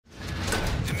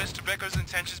Becker's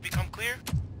intentions become clear?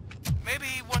 Maybe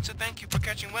he wants to thank you for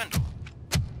catching Wendell.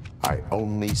 I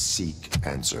only seek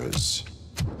answers.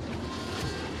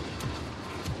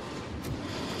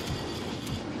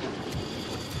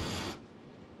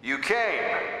 You came,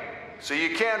 so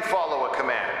you can follow a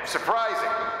command. Surprising.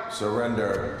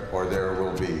 Surrender, or there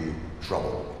will be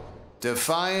trouble.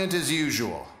 Defiant as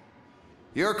usual.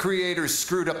 Your creators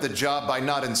screwed up the job by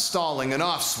not installing an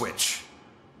off switch.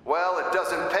 Well, it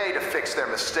doesn't pay to fix their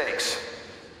mistakes.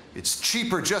 It's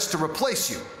cheaper just to replace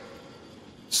you.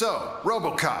 So,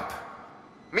 RoboCop,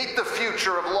 meet the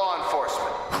future of law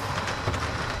enforcement.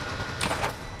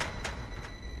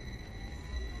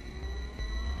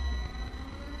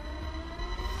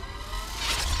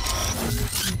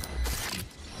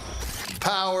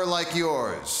 Power like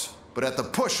yours, but at the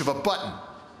push of a button.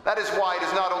 That is why it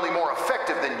is not only more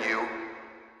effective than you,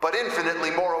 but infinitely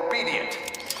more obedient.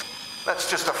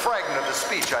 That's just a fragment of the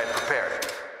speech I had prepared.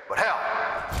 But hell,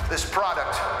 this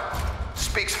product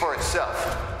speaks for itself.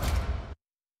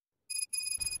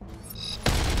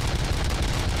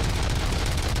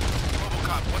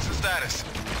 RoboCop, what's the status?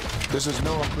 This is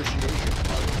no appreciation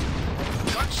party.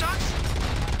 Gunshots?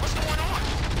 What's going on?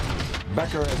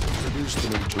 Becker has introduced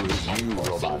me to his new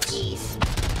robots.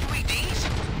 UEDs?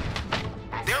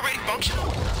 They're already functional?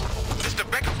 Mr.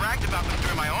 Becker bragged about them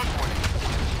during my onboarding.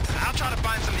 I'll try to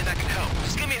find something that can help.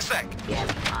 Just give me a sec.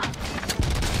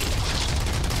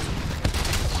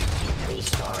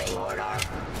 Restoring order.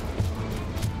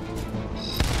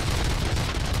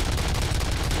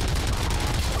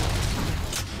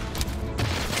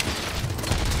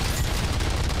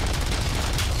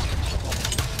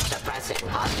 Suppressing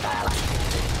hostile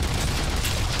activity.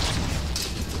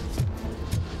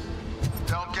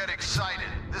 Don't get excited.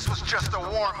 This was just a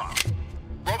warm-up.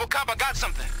 RoboCop, I got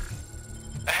something.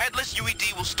 A headless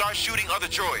UED will start shooting other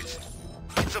droids.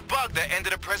 It's a bug that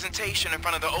ended a presentation in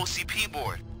front of the OCP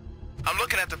board. I'm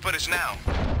looking at the footage now.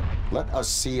 Let us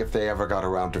see if they ever got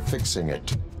around to fixing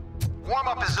it.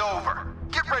 Warm-up is over.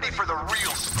 Get ready for the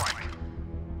real strike.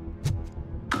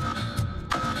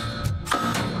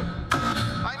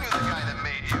 I knew the guy that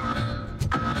made you.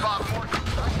 Bob Morgan.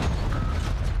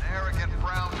 An arrogant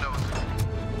brown noser.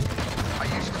 I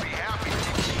used to be happy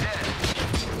that he was dead.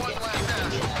 One last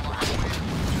asshole on the way.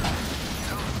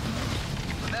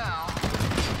 Now,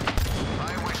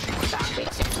 I wish he was Stop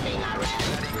existing already.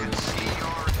 that he could see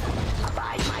your...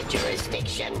 Abide my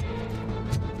jurisdiction.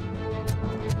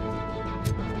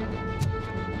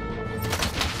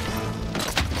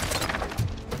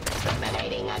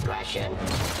 Discriminating aggression.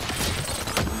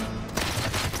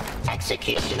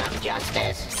 Execution of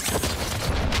justice.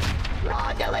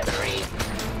 Raw delivery.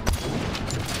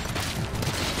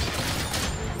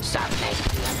 Submit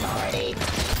to authority.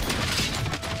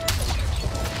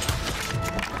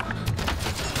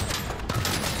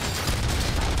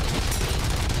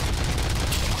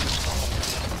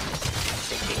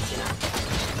 Execution of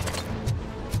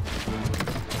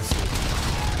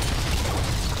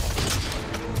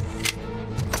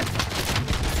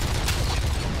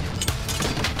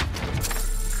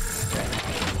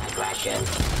aggression.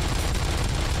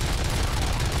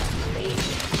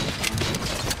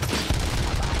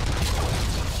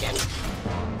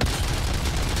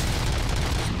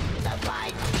 The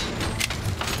fight.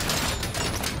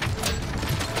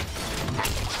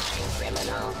 Actifying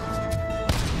criminal.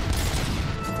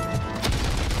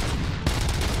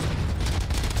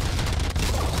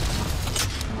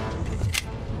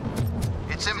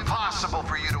 It's impossible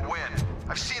for you to win.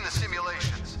 I've seen the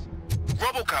simulations.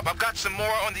 RoboCop, I've got some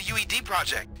more on the UED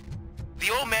project.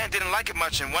 The old man didn't like it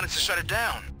much and wanted to shut it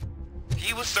down.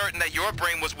 He was certain that your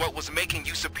brain was what was making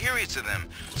you superior to them,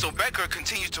 so Becker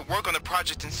continued to work on the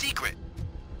project in secret.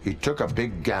 He took a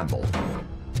big gamble.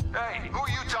 Hey, who are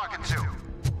you talking to?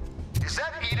 Is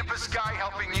that Oedipus guy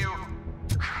helping you?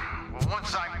 Well,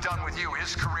 once I'm done with you,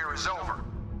 his career is over.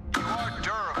 You are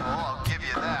durable, I'll give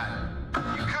you that.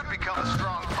 You could become a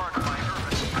strong part of my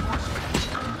urban enforcement.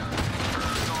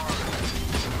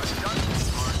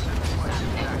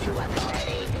 Submit to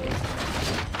authority.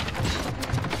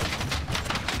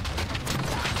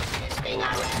 Stop resisting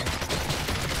arrest.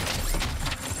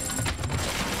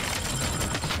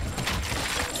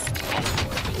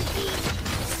 Exporting feed.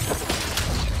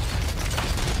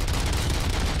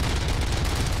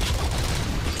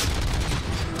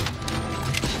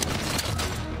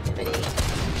 Activity.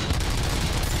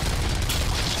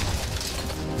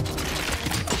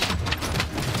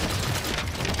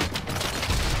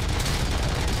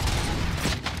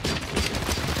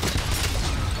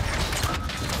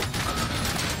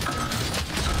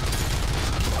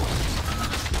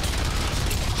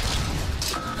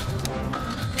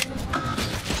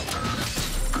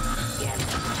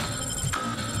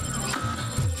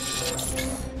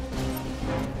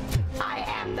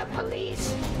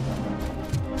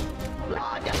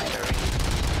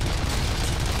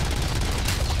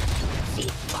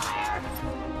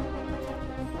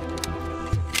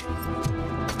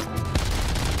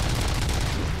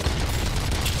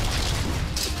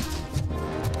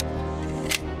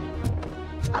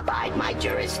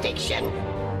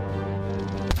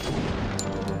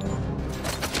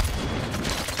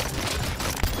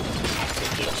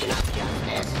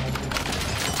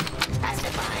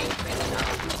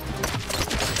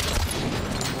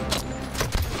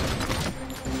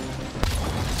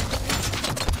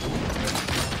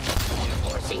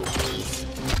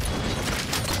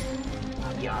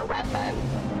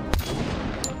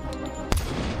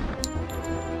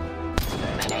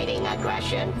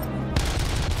 direction.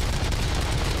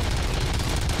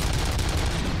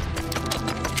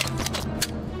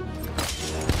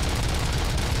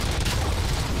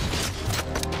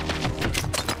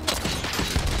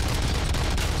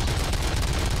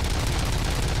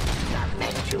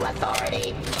 Submit to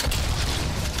authority.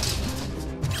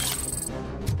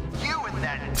 You and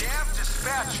that damn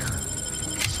dispatcher.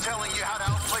 He's telling you how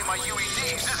to outplay my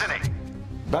UEDs, isn't he?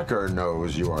 Becker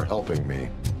knows you are helping me.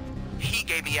 He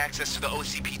gave me access to the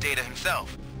OCP data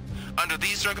himself. Under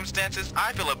these circumstances,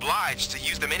 I feel obliged to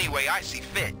use them any way I see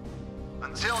fit.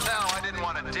 Until now, I didn't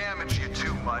want to damage you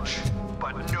too much,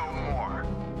 but no more.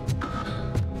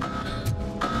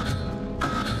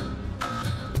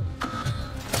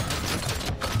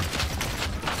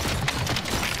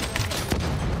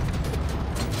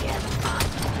 Get up.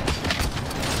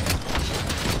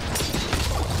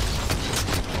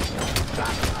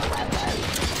 Drop your weapon.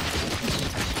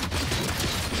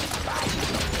 Abide by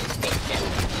jurisdiction.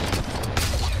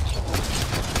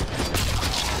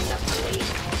 And the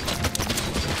police.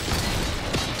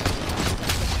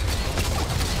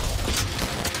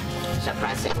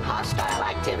 Suppressing hostile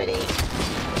activity.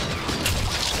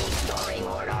 Restoring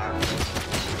order.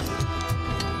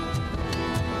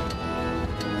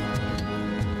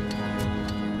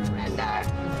 Render.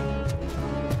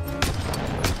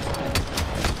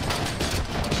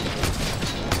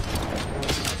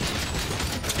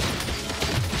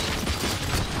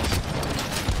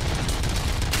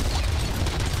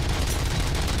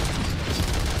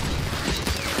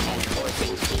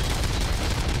 Enforcing speed.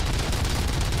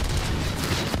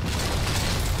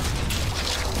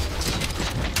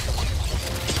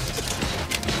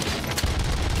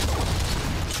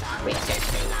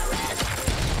 Resisting arrest.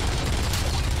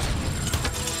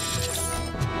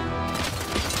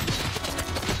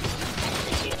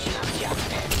 Execution of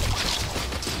justice.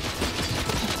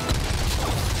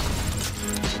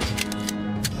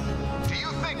 Do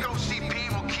you think OCP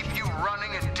will keep you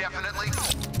running indefinitely?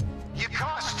 You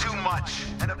cost too much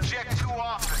and object too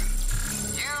often.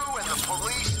 You and the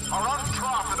police are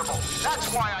unprofitable. That's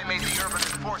why I made the urban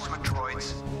enforcement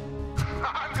droids.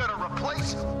 I'm gonna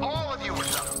replace all of you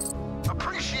with them.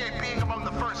 Appreciate being among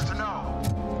the first to know.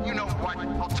 You know what?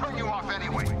 I'll turn you off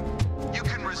anyway. You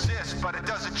can resist, but it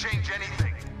doesn't change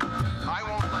anything. I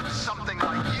won't let something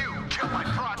like you kill my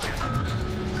project.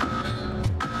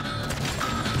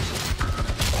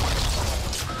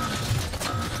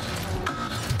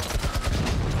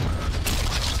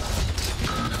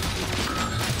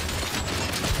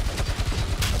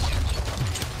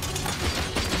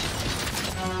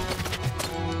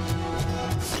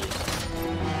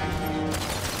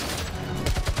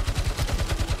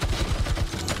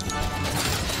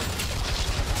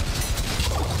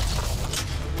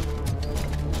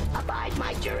 Abide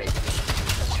my jurisdiction.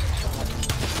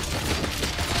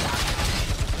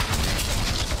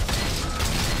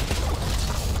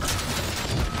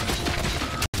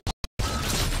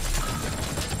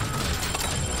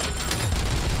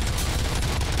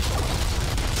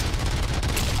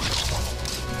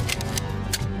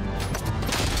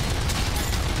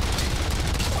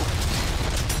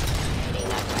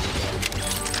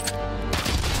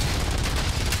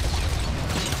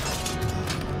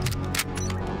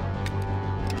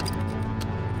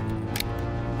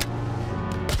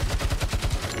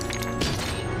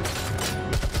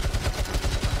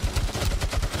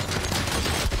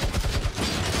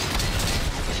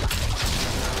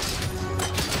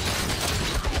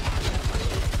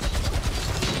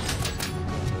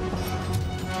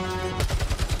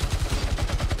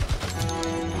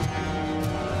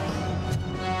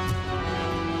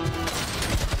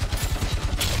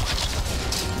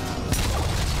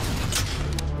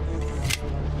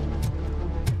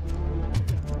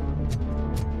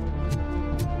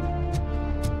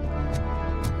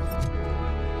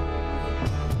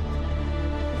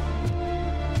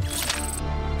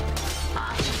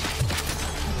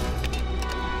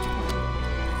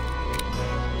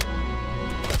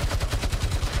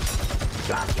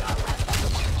 Drop your weapon.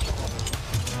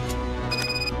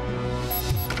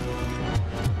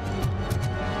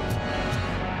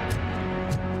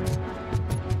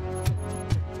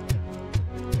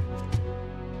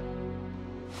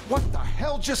 What the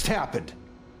hell just happened?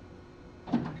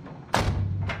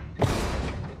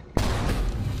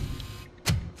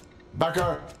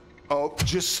 Becker! Oh,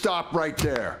 just stop right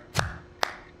there.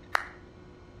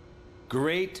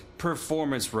 Great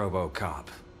performance, RoboCop.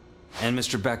 And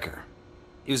Mr. Becker,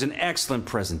 it was an excellent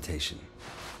presentation.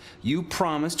 You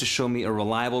promised to show me a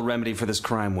reliable remedy for this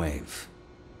crime wave.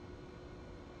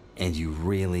 And you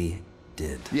really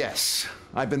did. Yes,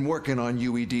 I've been working on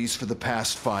UEDs for the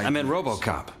past 5 years. I meant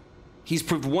RoboCop. He's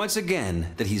proved once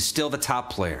again that he's still the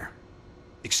top player.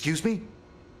 Excuse me?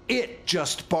 It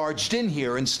just barged in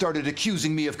here and started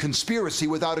accusing me of conspiracy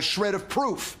without a shred of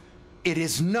proof. It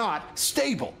is not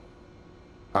stable.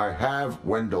 I have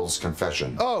Wendell's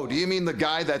confession. Oh, do you mean the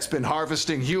guy that's been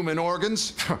harvesting human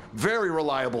organs? Very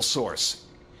reliable source.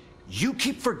 You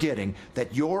keep forgetting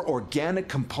that your organic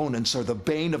components are the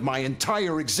bane of my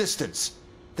entire existence.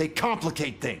 They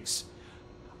complicate things.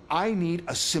 I need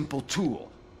a simple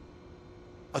tool.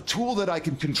 A tool that I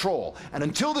can control. And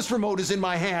until this remote is in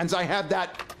my hands, I have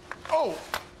that... Oh!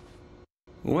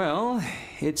 Well,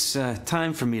 it's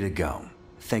time for me to go.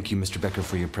 Thank you, Mr. Becker,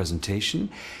 for your presentation.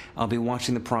 I'll be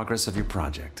watching the progress of your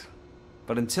project.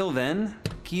 But until then,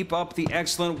 keep up the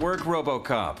excellent work,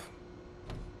 RoboCop.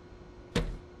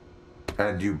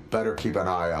 And you better keep an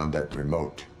eye on that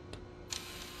remote.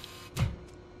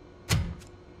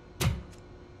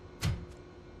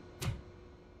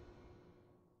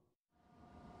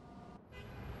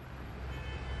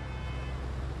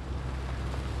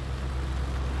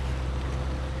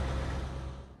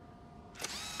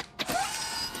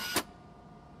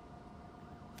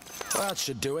 That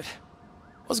should do it.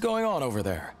 What's going on over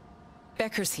there?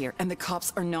 Becker's here, and the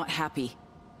cops are not happy.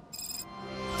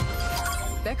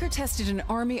 Becker tested an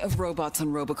army of robots on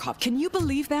RoboCop. Can you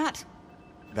believe that?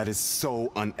 That is so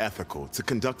unethical, to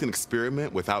conduct an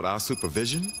experiment without our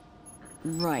supervision?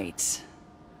 Right.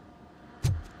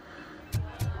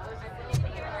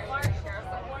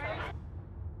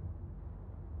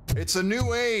 It's a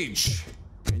new age,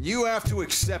 and you have to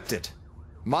accept it.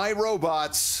 My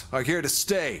robots are here to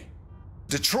stay.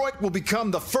 Detroit will become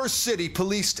the first city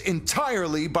policed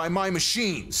entirely by my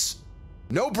machines.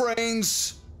 No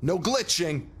brains, no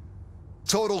glitching,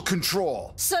 total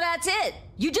control. So that's it?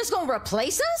 You just gonna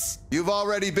replace us? You've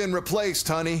already been replaced,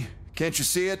 honey. Can't you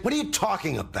see it? What are you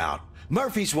talking about?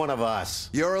 Murphy's one of us.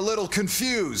 You're a little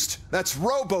confused. That's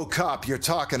RoboCop you're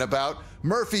talking about.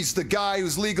 Murphy's the guy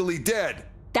who's legally dead.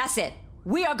 That's it.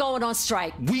 We are going on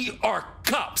strike. We are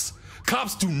cops.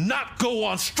 Cops do not go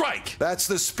on strike. That's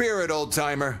the spirit,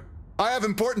 old-timer. I have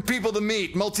important people to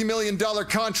meet, multi-million-dollar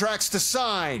contracts to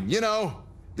sign. You know,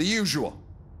 the usual.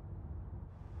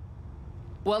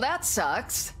 Well, that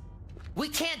sucks. We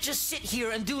can't just sit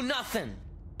here and do nothing.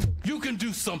 You can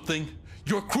do something.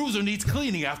 Your cruiser needs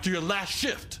cleaning after your last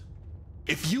shift.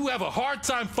 If you have a hard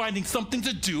time finding something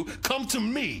to do, come to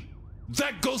me.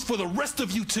 That goes for the rest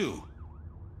of you too.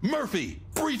 Murphy,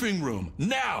 briefing room,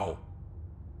 now!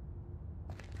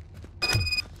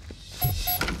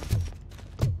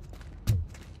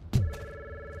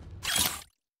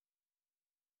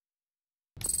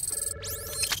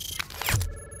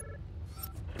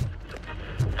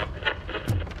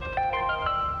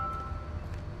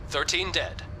 "13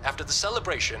 dead after the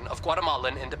celebration of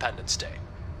Guatemalan Independence Day.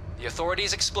 The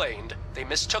authorities explained they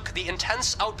mistook the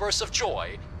intense outbursts of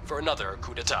joy for another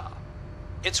coup d'etat.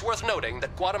 It's worth noting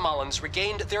that Guatemalans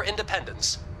regained their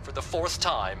independence for the 4th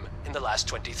time in the last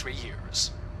 23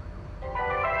 years.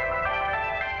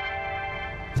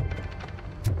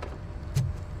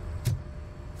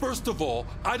 First of all,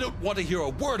 I don't want to hear a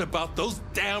word about those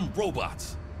damn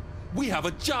robots. We have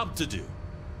a job to do.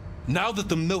 Now that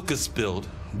the milk is spilled,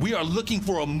 we are looking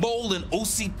for a mole in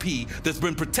OCP that's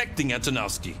been protecting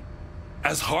Antonowski.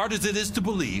 As hard as it is to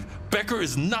believe, Becker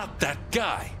is not that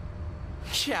guy.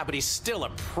 Yeah, but he's still a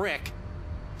prick.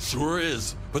 Sure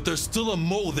is, but there's still a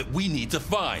mole that we need to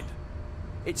find.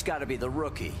 It's gotta be the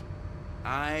rookie.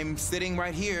 I'm sitting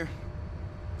right here.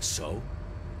 So?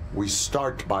 We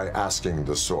start by asking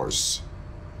the source.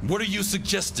 What are you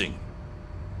suggesting?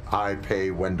 I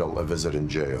pay Wendell a visit in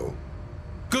jail.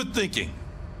 Good thinking.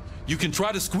 You can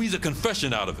try to squeeze a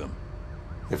confession out of him.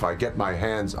 If I get my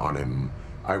hands on him,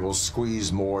 I will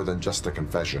squeeze more than just a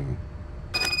confession.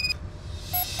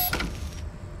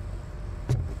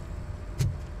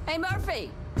 Hey,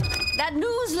 Murphy. That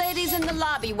news lady's in the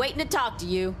lobby waiting to talk to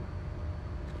you.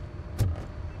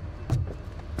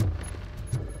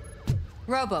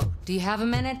 Robo, do you have a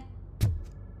minute?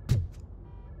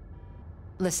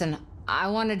 Listen, I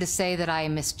wanted to say that I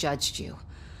misjudged you.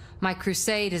 My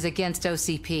crusade is against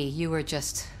OCP. You were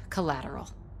just collateral.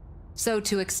 So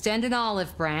to extend an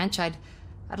olive branch, I'd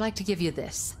like to give you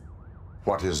this.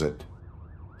 What is it?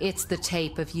 It's the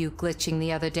tape of you glitching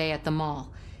the other day at the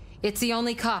mall. It's the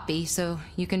only copy, so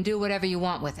you can do whatever you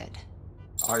want with it.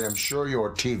 I am sure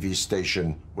your TV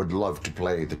station would love to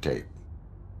play the tape.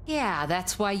 Yeah,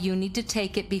 that's why you need to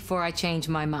take it before I change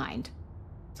my mind.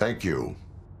 Thank you.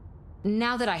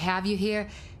 Now that I have you here,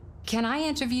 can I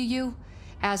interview you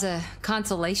as a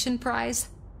consolation prize?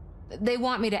 They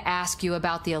want me to ask you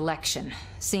about the election.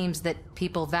 Seems that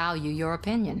people value your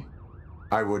opinion.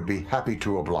 I would be happy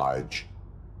to oblige.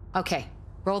 Okay,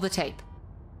 roll the tape.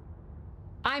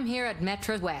 I'm here at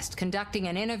Metro West conducting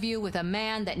an interview with a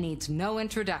man that needs no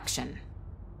introduction.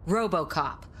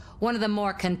 RoboCop. One of the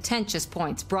more contentious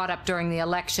points brought up during the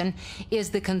election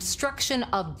is the construction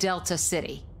of Delta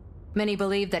City. Many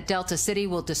believe that Delta City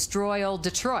will destroy old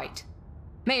Detroit.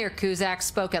 Mayor Cusack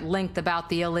spoke at length about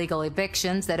the illegal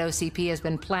evictions that OCP has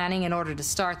been planning in order to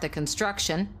start the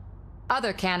construction.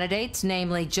 Other candidates,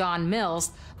 namely John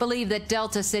Mills, believe that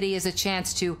Delta City is a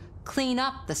chance to clean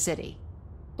up the city.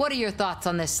 What are your thoughts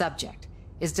on this subject?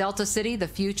 Is Delta City the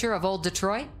future of old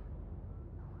Detroit?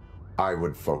 I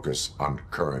would focus on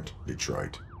current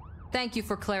Detroit. Thank you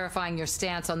for clarifying your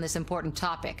stance on this important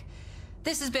topic.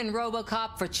 This has been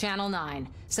RoboCop for Channel 9.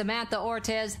 Samantha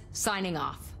Ortez, signing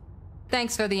off.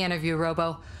 Thanks for the interview,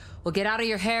 Robo. We'll get out of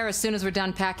your hair as soon as we're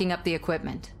done packing up the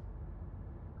equipment.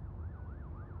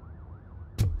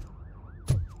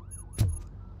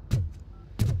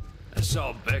 I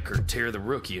saw Becker tear the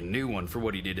rookie a new one for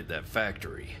what he did at that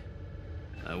factory.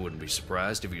 I wouldn't be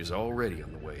surprised if he was already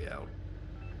on the way out.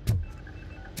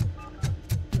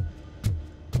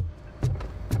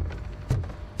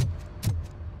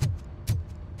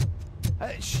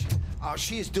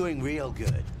 She is doing real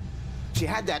good. She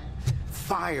had that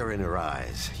fire in her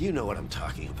eyes. You know what I'm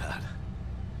talking about.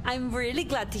 I'm really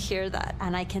glad to hear that,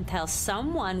 and I can tell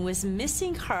someone was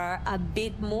missing her a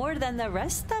bit more than the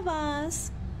rest of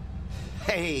us.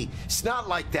 Hey, it's not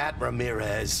like that,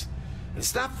 Ramirez.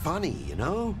 It's not funny, you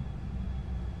know?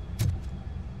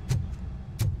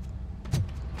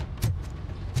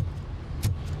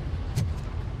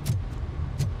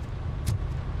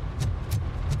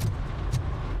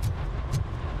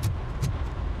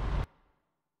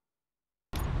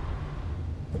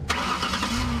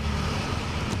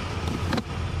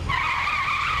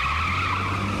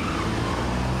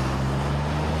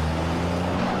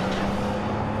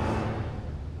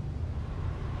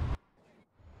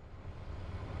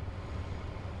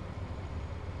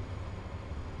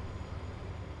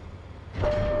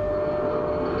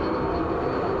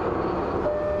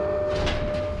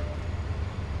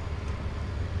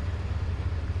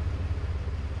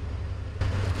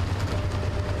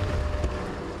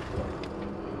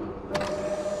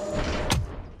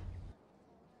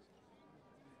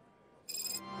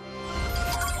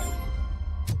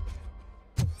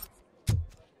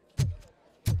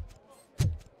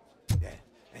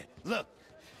 Look,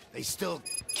 they still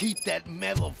keep that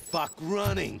metal fuck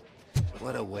running.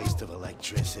 What a waste of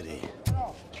electricity.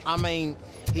 I mean,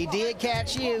 he did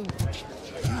catch you.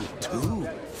 You too,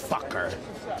 fucker.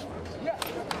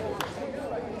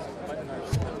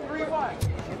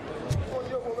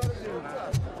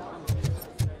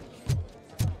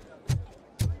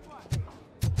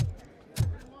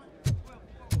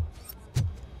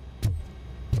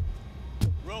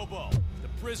 Robo, the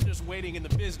prisoner's waiting in the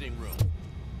visiting room.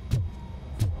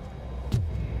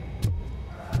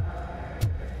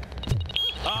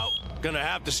 Oh, gonna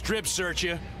have to strip search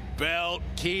you. Belt,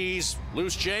 keys,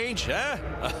 loose change, huh?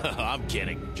 I'm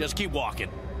kidding. Just keep walking.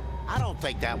 I don't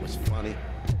think that was funny.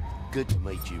 Good to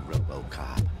meet you,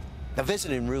 RoboCop. The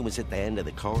visiting room is at the end of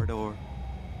the corridor.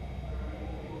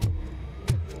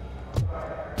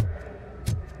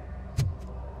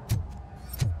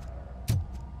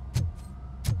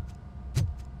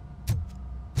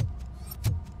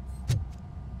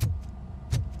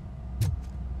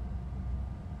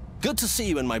 Good to see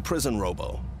you in my prison,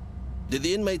 Robo. Did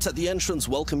the inmates at the entrance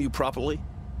welcome you properly?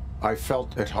 I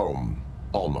felt at home,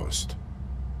 almost.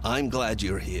 I'm glad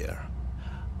you're here.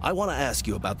 I want to ask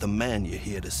you about the man you're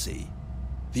here to see.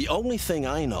 The only thing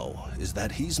I know is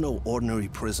that he's no ordinary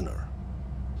prisoner.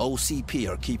 OCP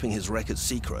are keeping his record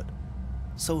secret.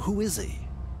 So who is he?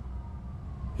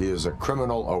 He is a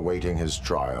criminal awaiting his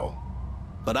trial.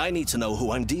 But I need to know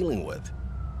who I'm dealing with.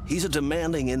 He's a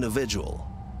demanding individual.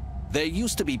 There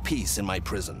used to be peace in my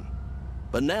prison,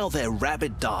 but now they're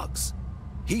rabid dogs.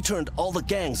 He turned all the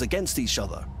gangs against each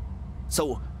other.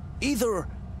 So either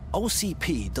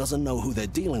OCP doesn't know who they're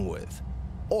dealing with,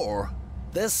 or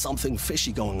there's something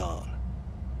fishy going on.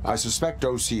 I suspect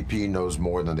OCP knows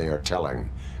more than they are telling.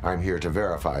 I'm here to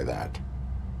verify that.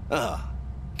 Ah,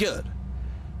 good.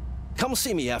 Come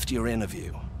see me after your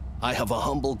interview. I have a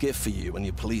humble gift for you and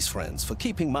your police friends for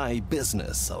keeping my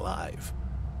business alive.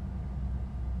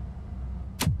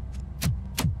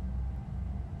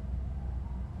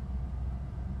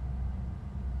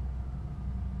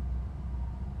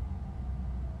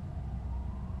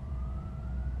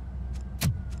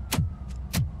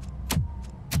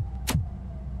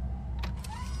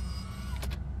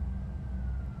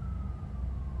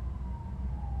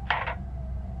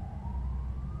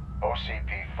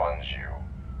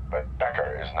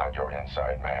 Not your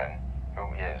inside man.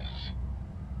 Who is?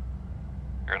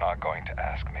 You're not going to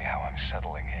ask me how I'm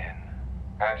settling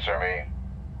in. Answer me.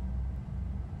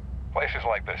 Places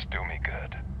like this do me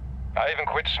good. I even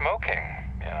quit smoking,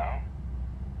 you know.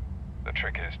 The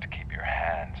trick is to keep your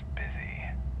hands busy.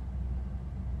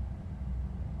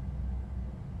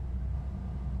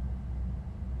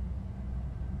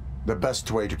 The best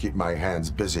way to keep my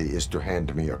hands busy is to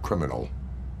hand me a criminal.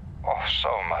 Oh, so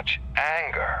much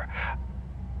anger.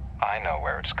 I know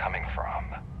where it's coming from.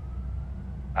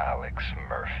 Alex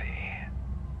Murphy.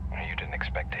 You didn't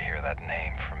expect to hear that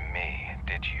name from me,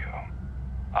 did you?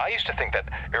 I used to think that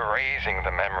erasing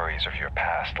the memories of your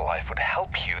past life would help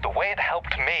you the way it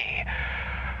helped me.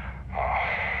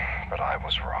 Oh, but I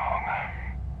was wrong.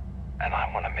 And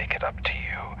I want to make it up to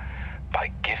you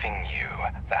by giving you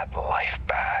that life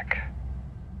back.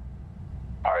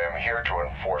 I am here to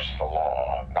enforce the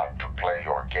law, not to play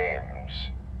your games.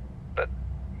 But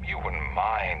you wouldn't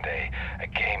mind a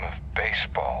game of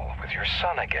baseball with your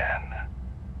son again.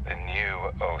 The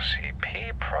new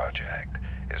OCP project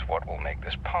is what will make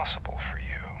this possible for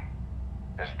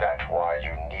you. Is that why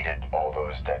you needed all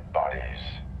those dead bodies?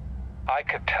 I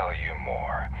could tell you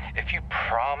more if you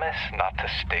promise not to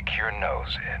stick your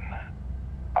nose in.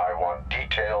 I want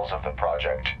details of the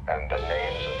project and the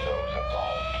names of those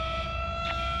involved.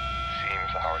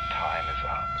 Seems our time is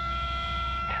up.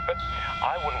 But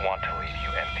I wouldn't want to leave you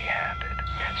empty-handed.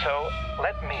 So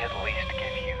let me at least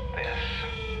give you this.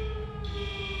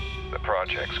 The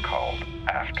project's called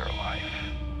Afterlife.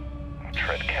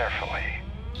 Tread carefully.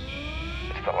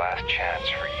 It's the last chance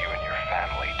for you and your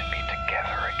family to be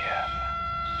together again.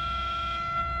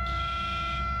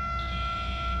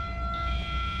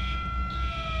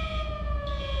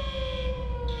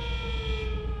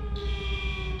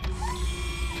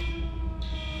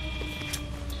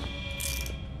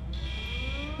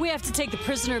 We have to take the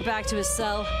prisoner back to his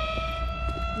cell.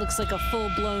 Looks like a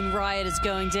full-blown riot is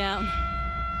going down.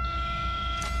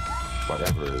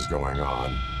 Whatever is going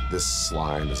on, this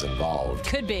slime is involved.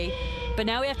 Could be, but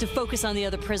now we have to focus on the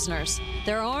other prisoners.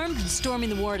 They're armed and storming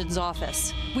the warden's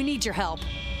office. We need your help.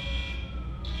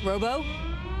 Robo?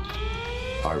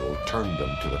 I will turn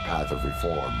them to the path of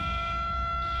reform.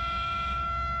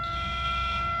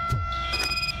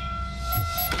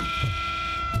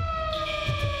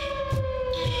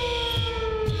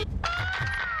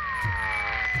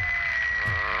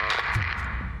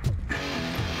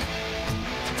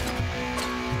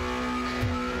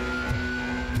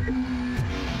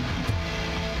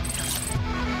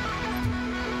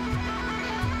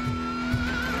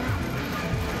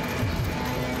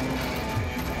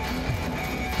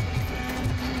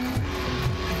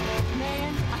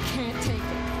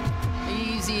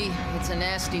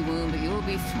 Wound, but you'll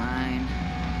be fine.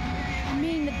 I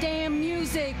mean the damn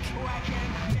music.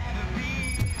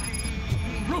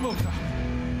 RoboCop!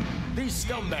 These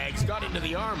scumbags got into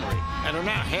the armory and are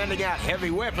now handing out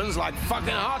heavy weapons like fucking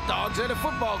hot dogs at a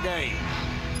football game.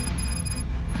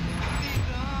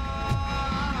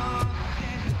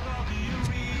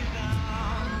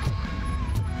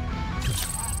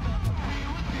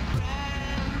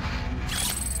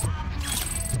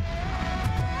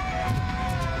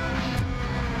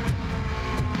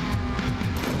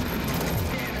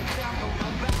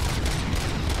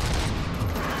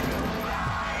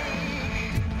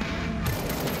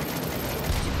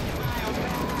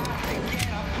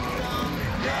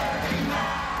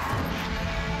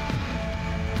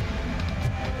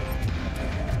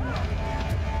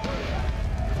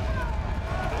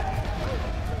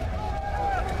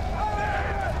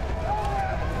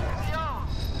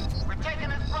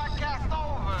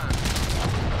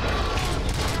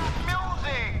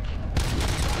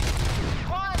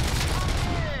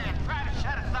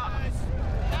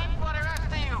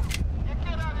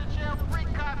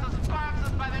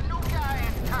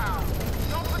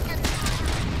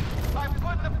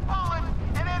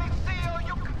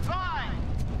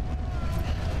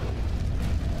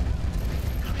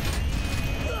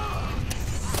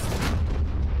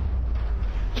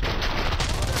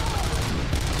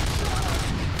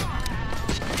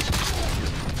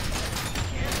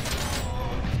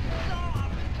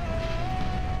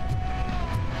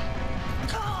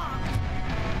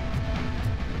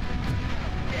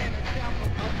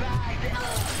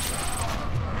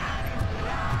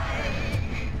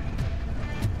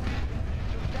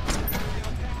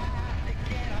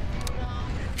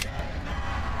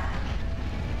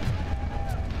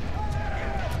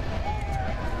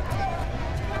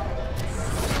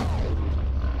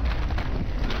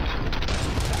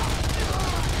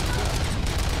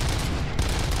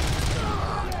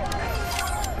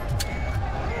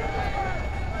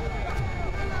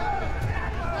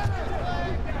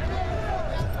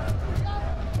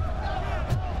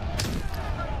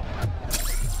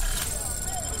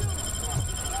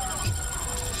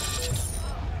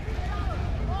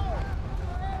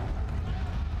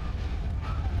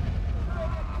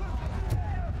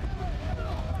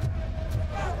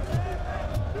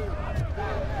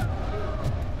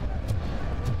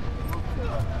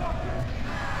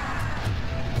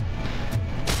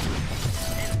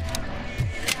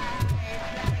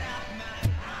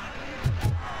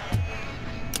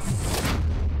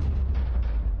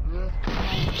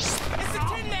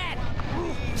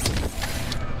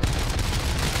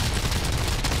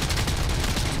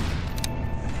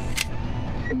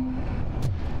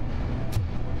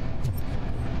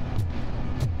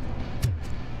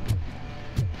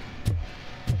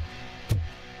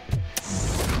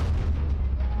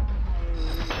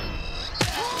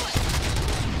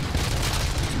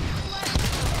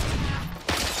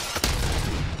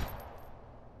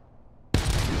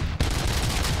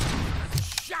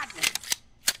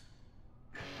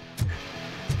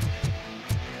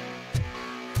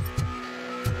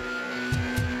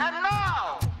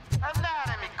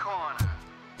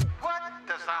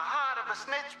 does the heart of a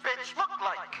snitch bitch look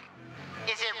like?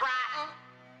 Is it rotten?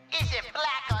 Is it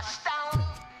black or stone?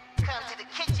 Come to the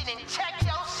kitchen and check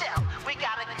yourself. We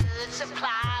got a good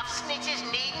supply of snitches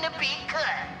needing to be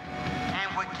cut. And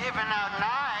we're giving out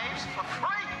knives for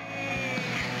free.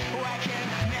 Why can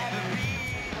I never be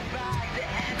by the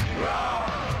end?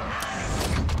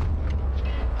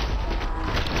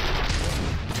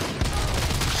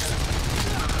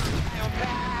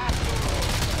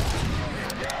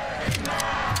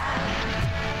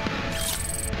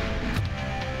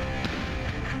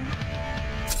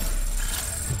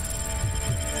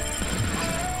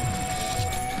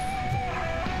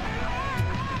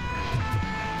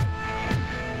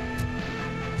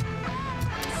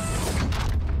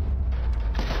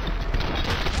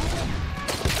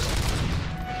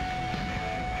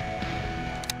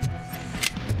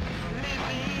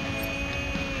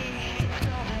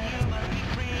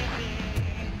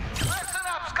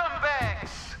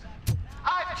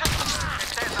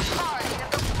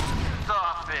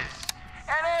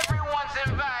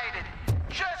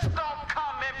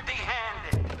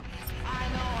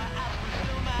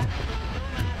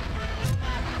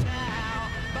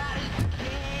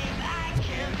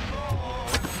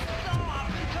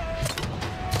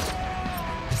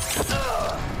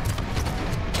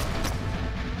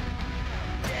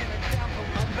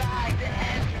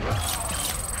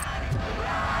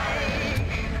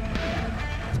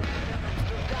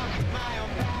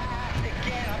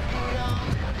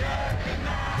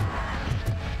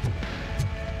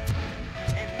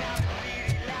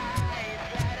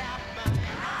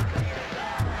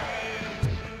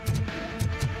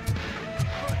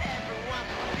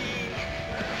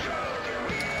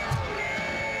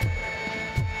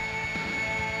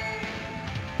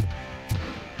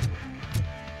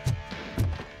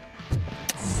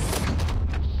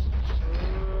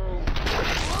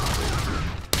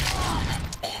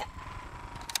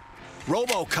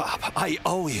 RoboCop, I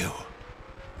owe you.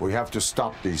 We have to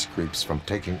stop these creeps from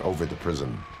taking over the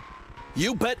prison.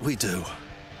 You bet we do.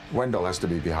 Wendell has to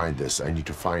be behind this. I need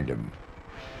to find him.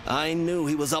 I knew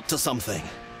he was up to something.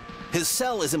 His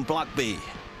cell is in Block B.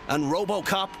 And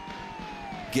RoboCop,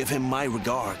 give him my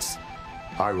regards.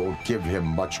 I will give him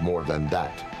much more than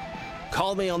that.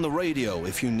 Call me on the radio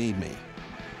if you need me.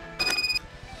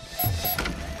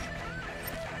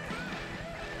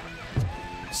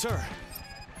 Sir,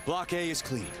 Block A is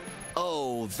clean.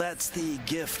 Oh, that's the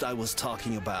gift I was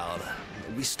talking about.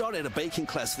 We started a baking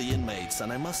class for the inmates,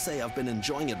 and I must say I've been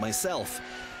enjoying it myself.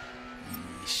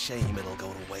 Shame it'll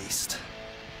go to waste.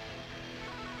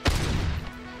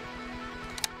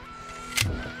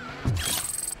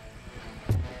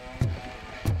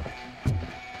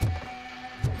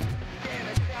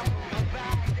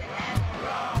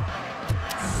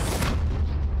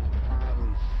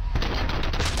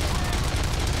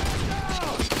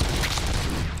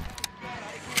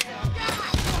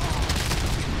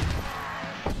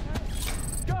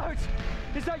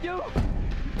 Is that you?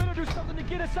 You better do something to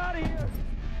get us out of here.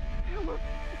 We're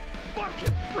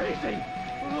fucking freezing.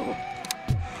 Ugh.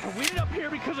 We ended up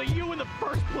here because of you in the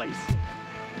first place.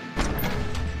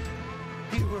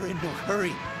 You were in no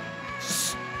hurry.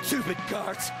 Stupid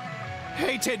guards.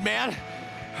 Hey, Tin Man.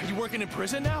 Are you working in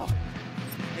prison now?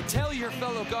 And tell your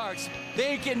fellow guards,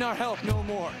 they ain't getting our help no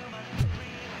more.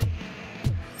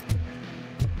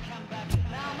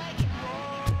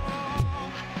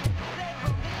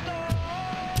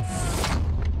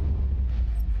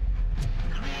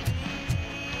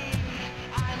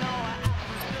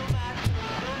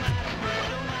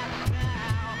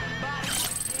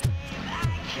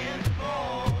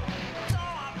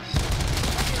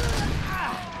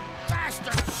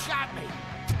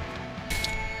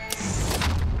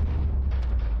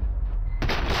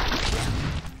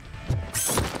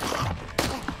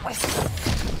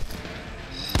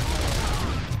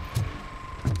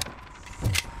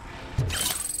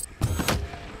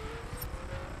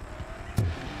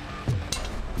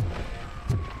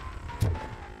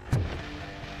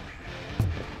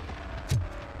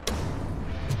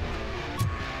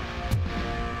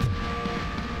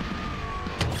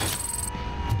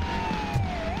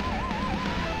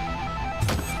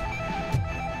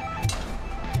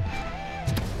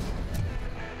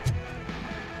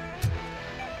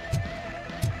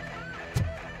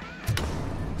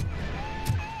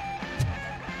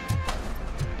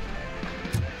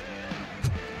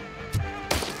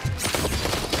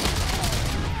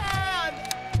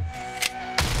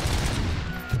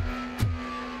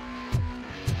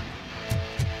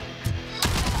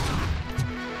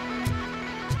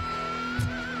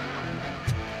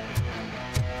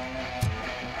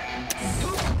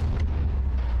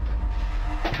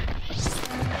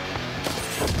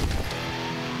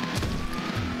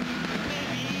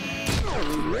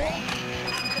 Ready?